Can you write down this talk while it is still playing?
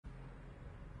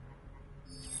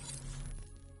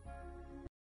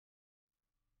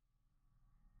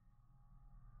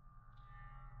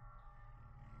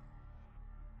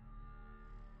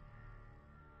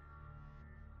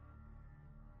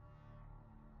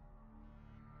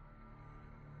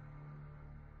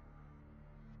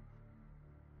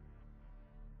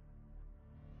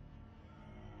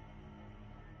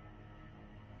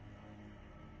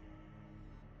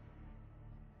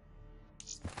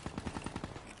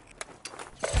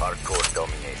Hardcore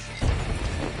domination.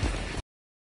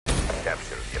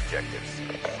 Capture the objectives.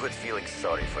 Quit feeling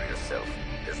sorry for yourself.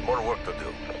 There's more work to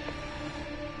do.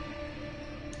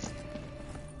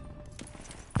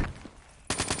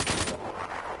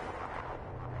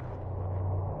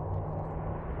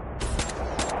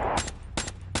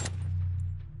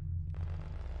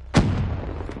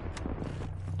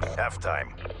 Halftime.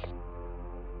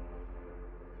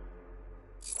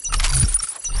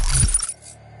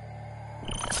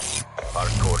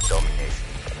 Hardcore domination.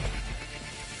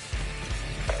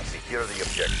 Secure the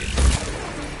objective.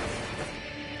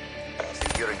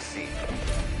 Securing C.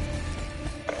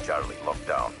 Charlie locked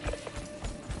down.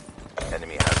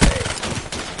 Enemy has A.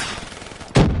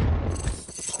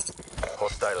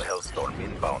 Hostile Hellstorm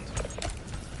inbound.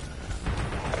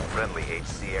 Friendly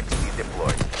HCXD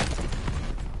deployed.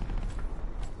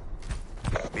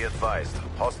 Be advised,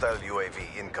 hostile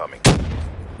UAV incoming.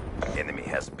 Enemy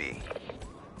has B.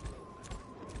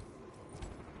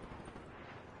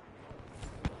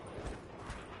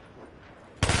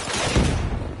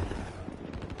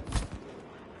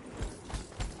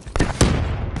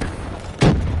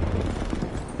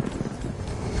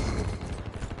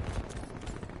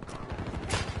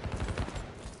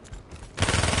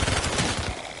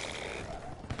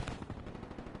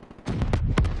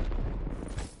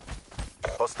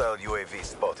 Hostile UAV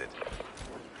spotted.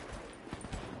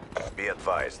 Be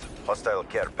advised, hostile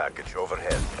care package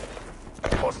overhead.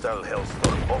 Hostile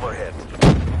Hellstorm overhead.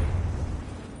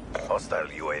 Hostile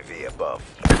UAV above.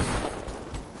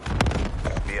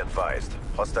 Be advised,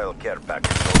 hostile care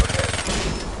package overhead.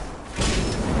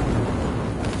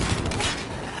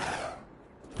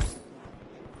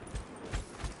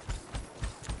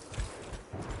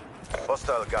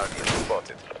 Hostile Guardian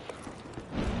spotted.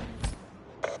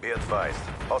 Be advised,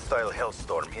 hostile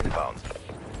Hellstorm inbound.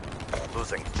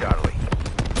 Losing Charlie.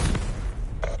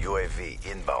 UAV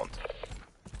inbound.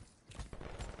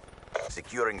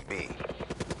 Securing B.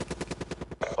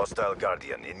 Hostile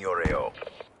Guardian in your AO.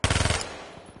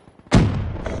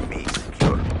 B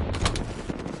secure.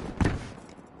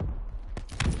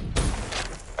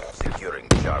 Securing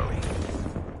Charlie.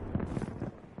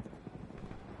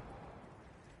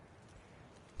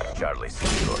 Charlie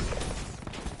secure.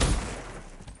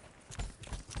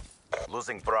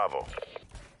 Losing Bravo.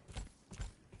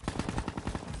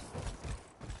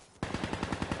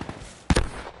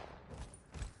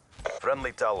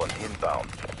 Friendly Talon inbound.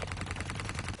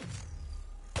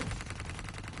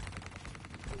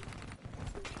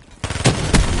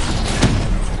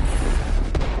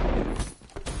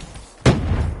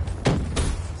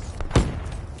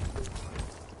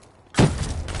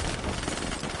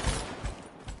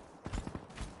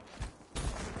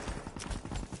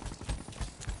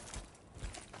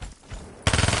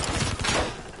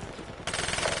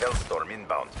 Hellstorm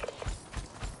inbound.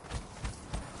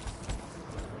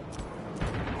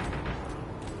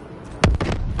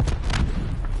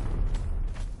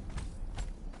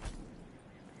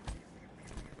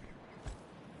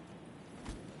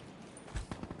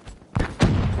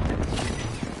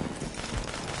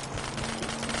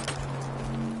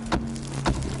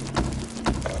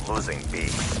 Losing B.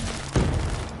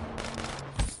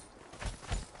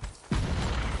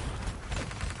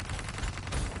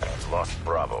 Lost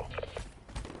Bravo.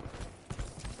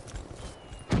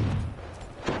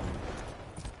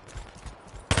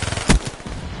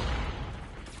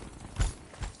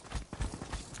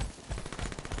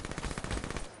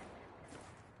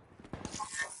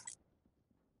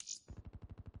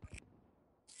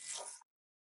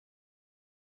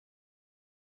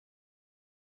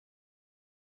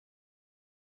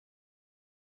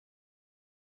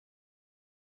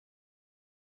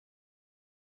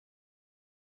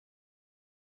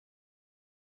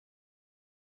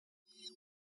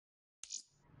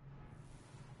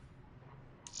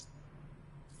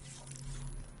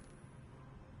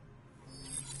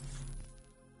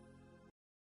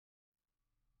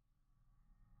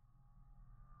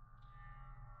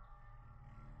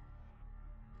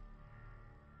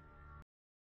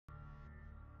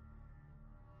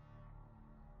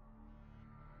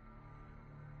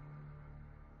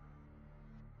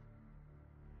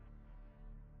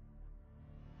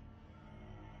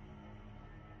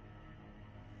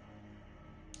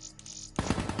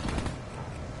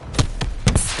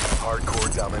 Hardcore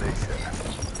domination.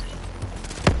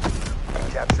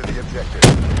 Capture the objective.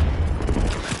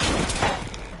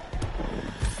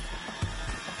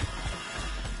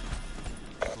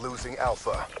 Losing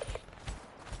Alpha.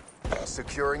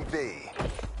 Securing B.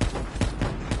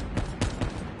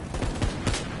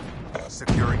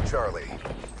 Securing Charlie.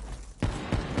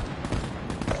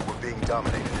 We're being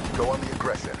dominated. Go on the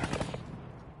aggression.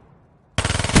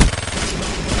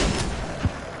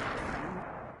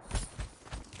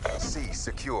 C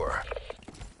secure.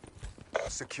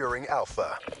 Securing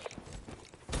Alpha.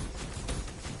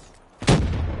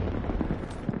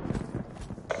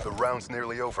 The round's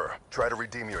nearly over. Try to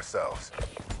redeem yourselves.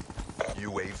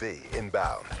 UAV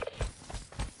inbound.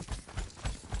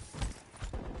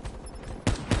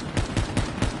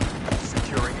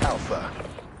 Securing Alpha.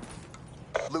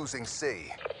 Losing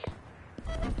C.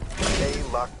 A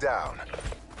locked down.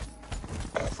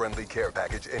 Friendly care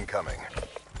package incoming.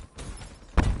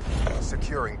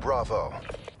 Securing Bravo.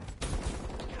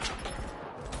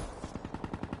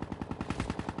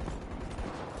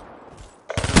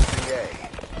 Losing A.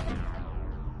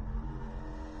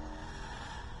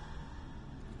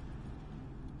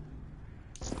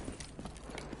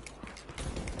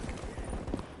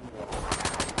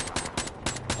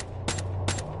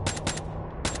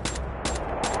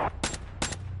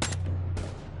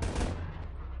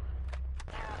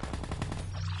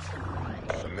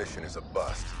 The mission is a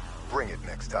bust. Bring it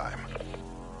next time.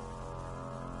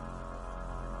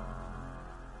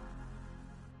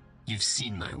 You've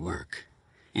seen my work.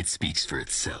 It speaks for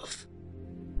itself.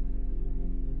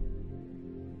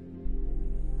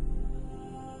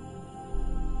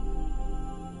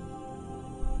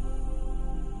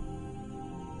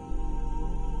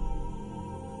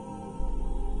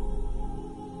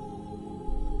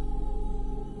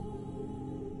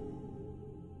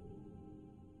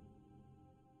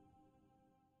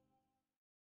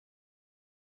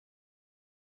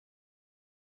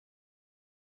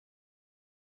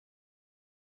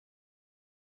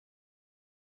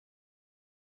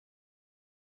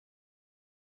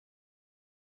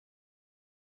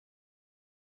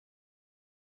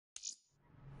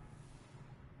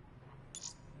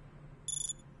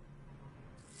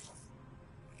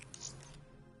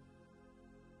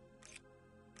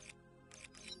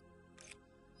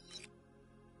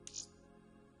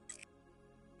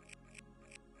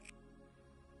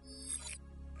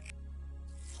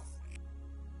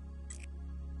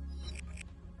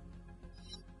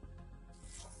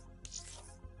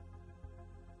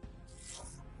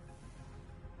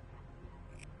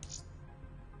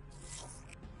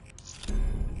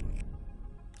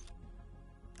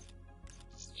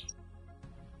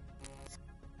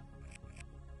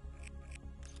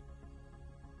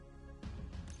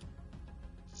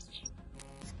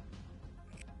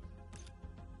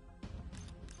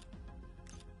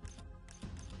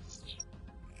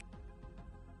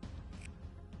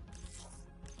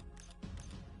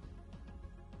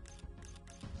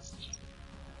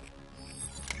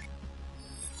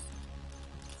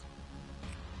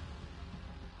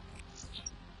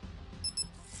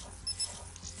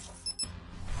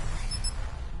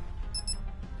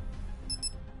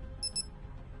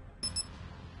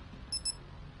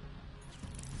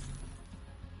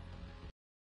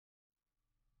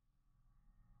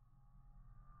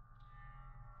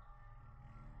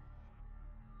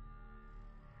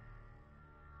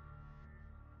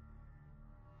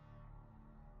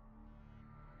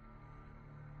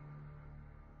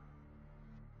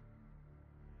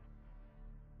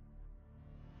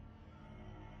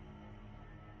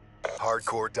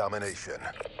 Hardcore domination.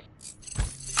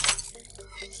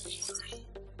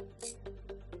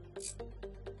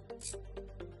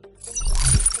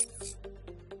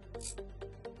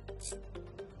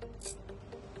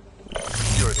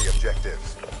 Secure the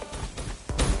objectives.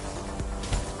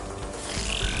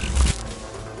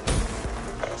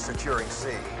 Securing C.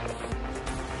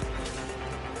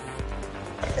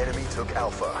 Enemy took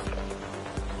Alpha.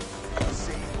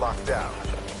 C locked down.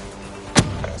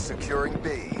 Securing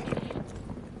B.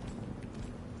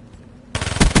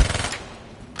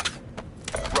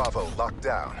 Bravo locked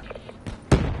down.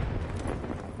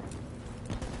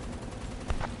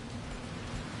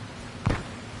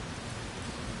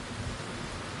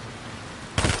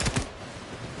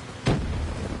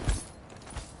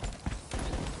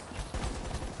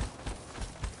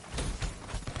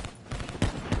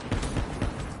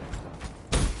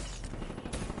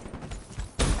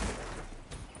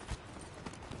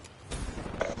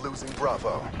 Losing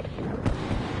Bravo.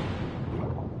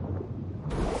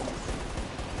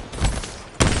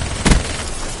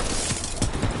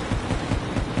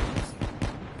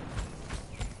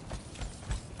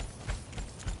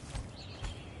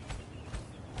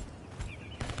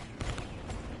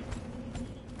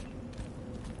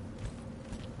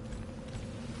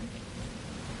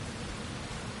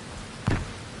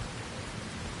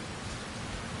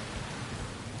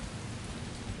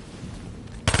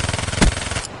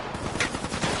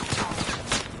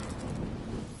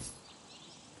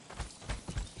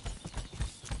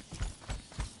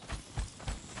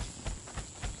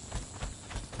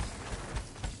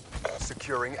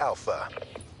 Securing Alpha.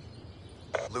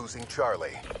 Losing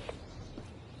Charlie.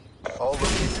 All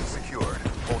locations secured.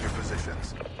 Hold your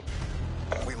positions.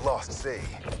 We lost C.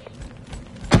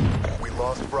 We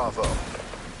lost Bravo.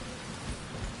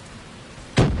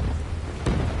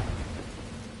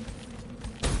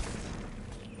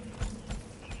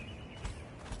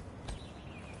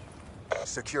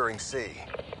 Securing C.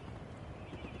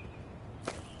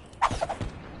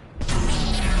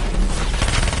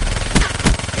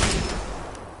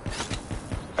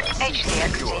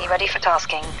 HCXD ready for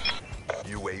tasking.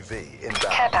 UAV inbound.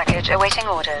 Care package awaiting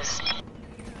orders.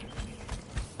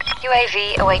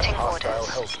 UAV awaiting Hostile orders.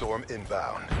 Hellstorm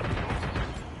inbound.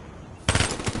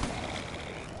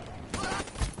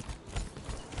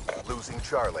 Losing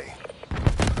Charlie.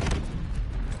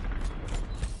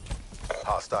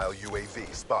 Hostile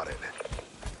UAV spotted.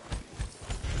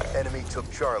 Enemy took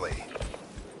Charlie.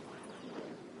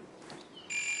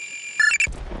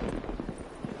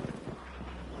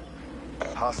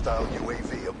 Hostile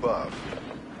UAV above.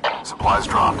 Supplies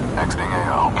dropped. Exiting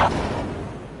AO.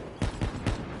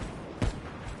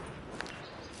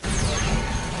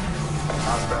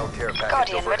 Hostile care package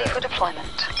Guardian ready overhead. for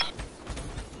deployment.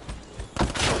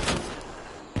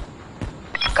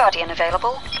 Guardian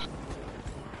available.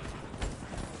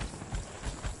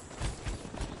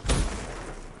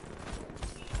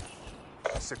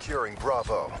 Securing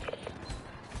Bravo.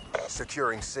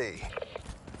 Securing C.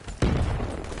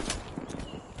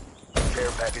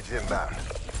 Care package inbound.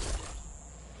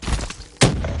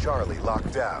 Charlie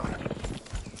locked down.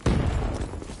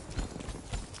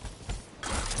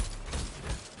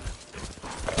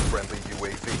 Friendly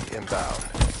UAV inbound.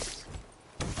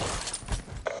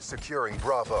 Securing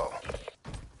Bravo.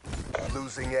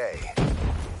 Losing A.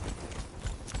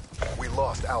 We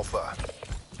lost Alpha.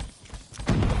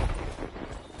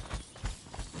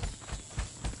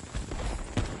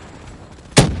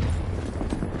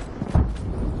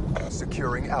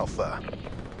 Securing Alpha.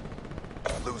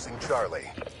 Losing Charlie.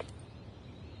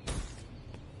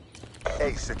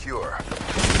 A secure.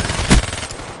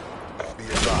 Be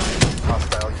advised,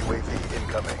 hostile UAV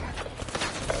incoming.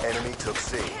 Enemy took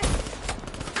C.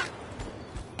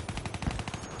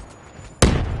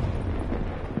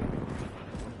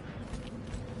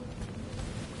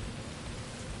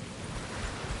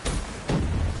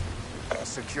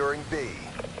 Securing B.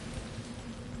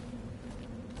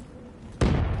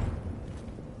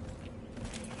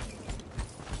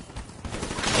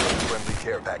 Friendly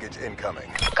care package incoming.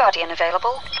 Guardian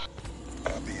available.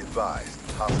 Be advised,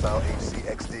 hostile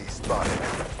HCXD spotted.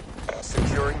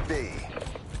 Securing B.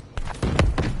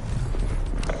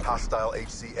 Hostile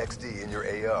HCXD in your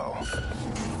AO.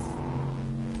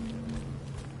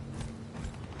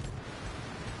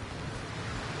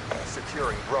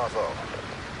 Securing Bravo.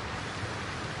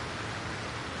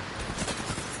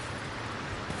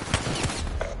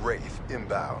 Wraith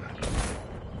inbound.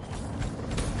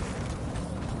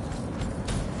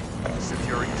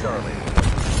 Securing Charlie.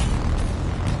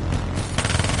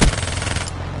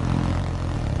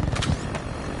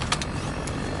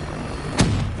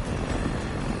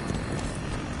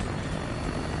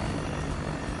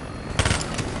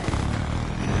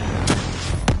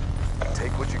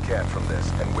 Take what you can from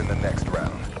this and win the next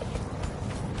round.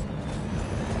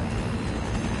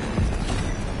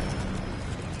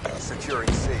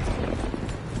 Securing C.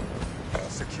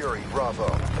 Securing Bravo.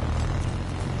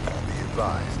 Be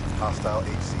advised, hostile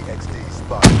HCXD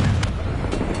spotted.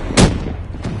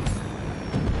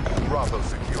 Bravo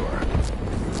secure.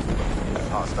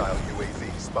 Hostile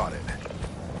UAV spotted.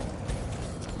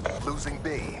 Losing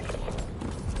B.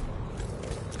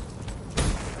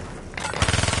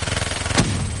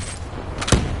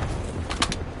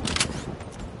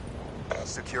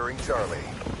 Securing Charlie.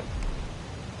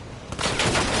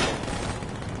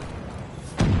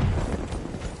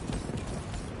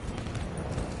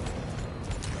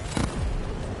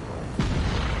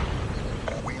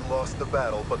 We lost the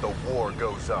battle, but the war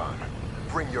goes on.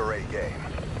 Bring your A game.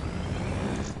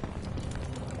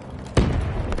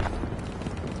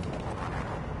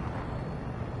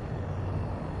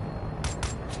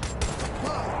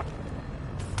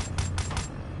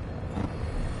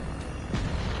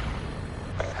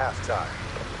 Halftime.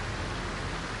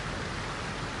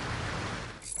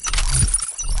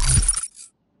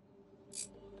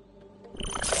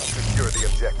 Secure the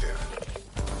objective.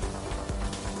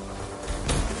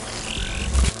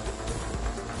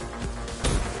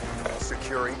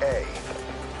 Securing A.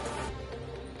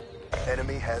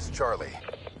 Enemy has Charlie.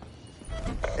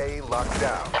 A locked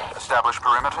down. Establish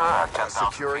perimeter at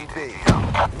 10,000 Securing feet.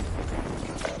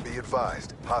 B. Be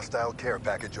advised, hostile care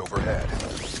package overhead.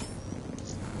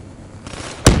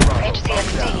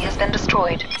 HCXD has been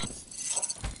destroyed.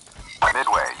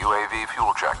 Midway, UAV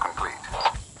fuel check complete.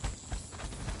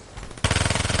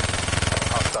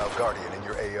 Hostile Guardian in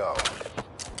your AO.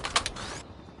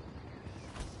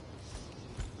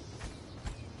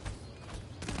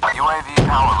 UAV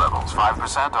power levels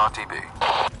 5%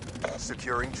 RTB.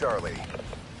 Securing Charlie.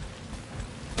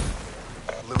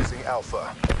 Losing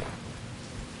Alpha.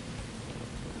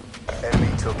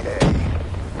 Enemy took A.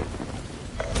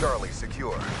 Charlie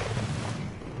secure.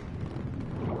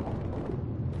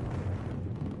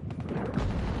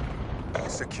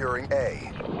 Securing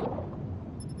A.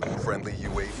 Friendly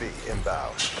UAV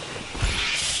inbound.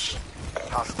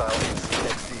 Hostile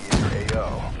HCXD in your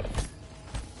AO.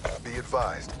 Be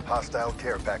advised, hostile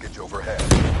care package overhead.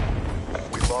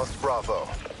 We lost Bravo.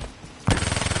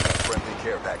 Friendly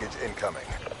care package incoming.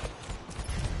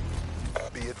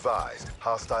 Be advised,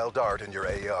 hostile dart in your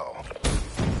AO.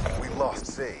 We lost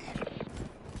C.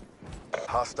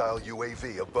 Hostile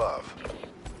UAV above.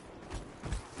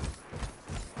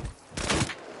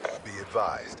 Be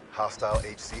advised, hostile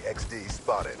HCXD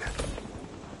spotted.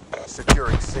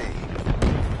 Securing C.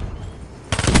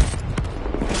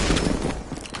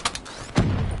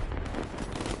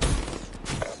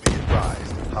 Be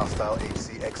advised, hostile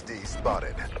HCXD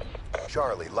spotted.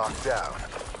 Charlie locked down.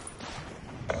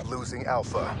 Losing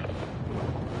Alpha.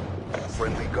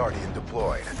 Friendly Guardian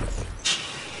deployed.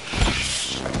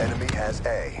 Enemy has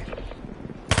A.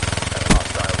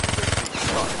 Hostile UAV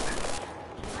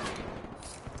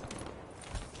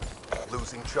spotted.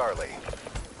 Losing Charlie.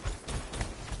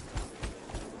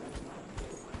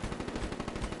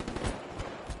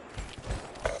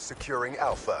 Securing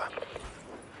Alpha.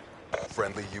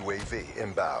 Friendly UAV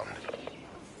inbound.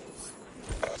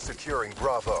 Securing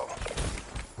Bravo.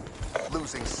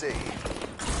 Losing C.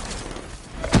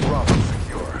 Bravo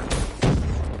secure.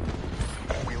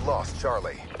 We lost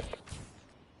Charlie.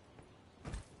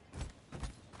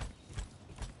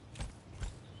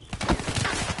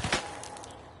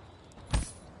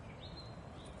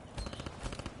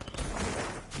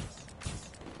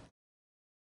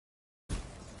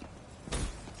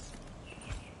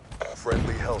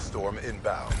 Friendly Hellstorm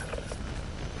inbound.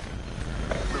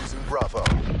 Losing Bravo.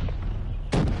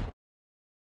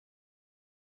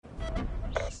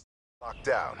 Locked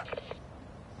down.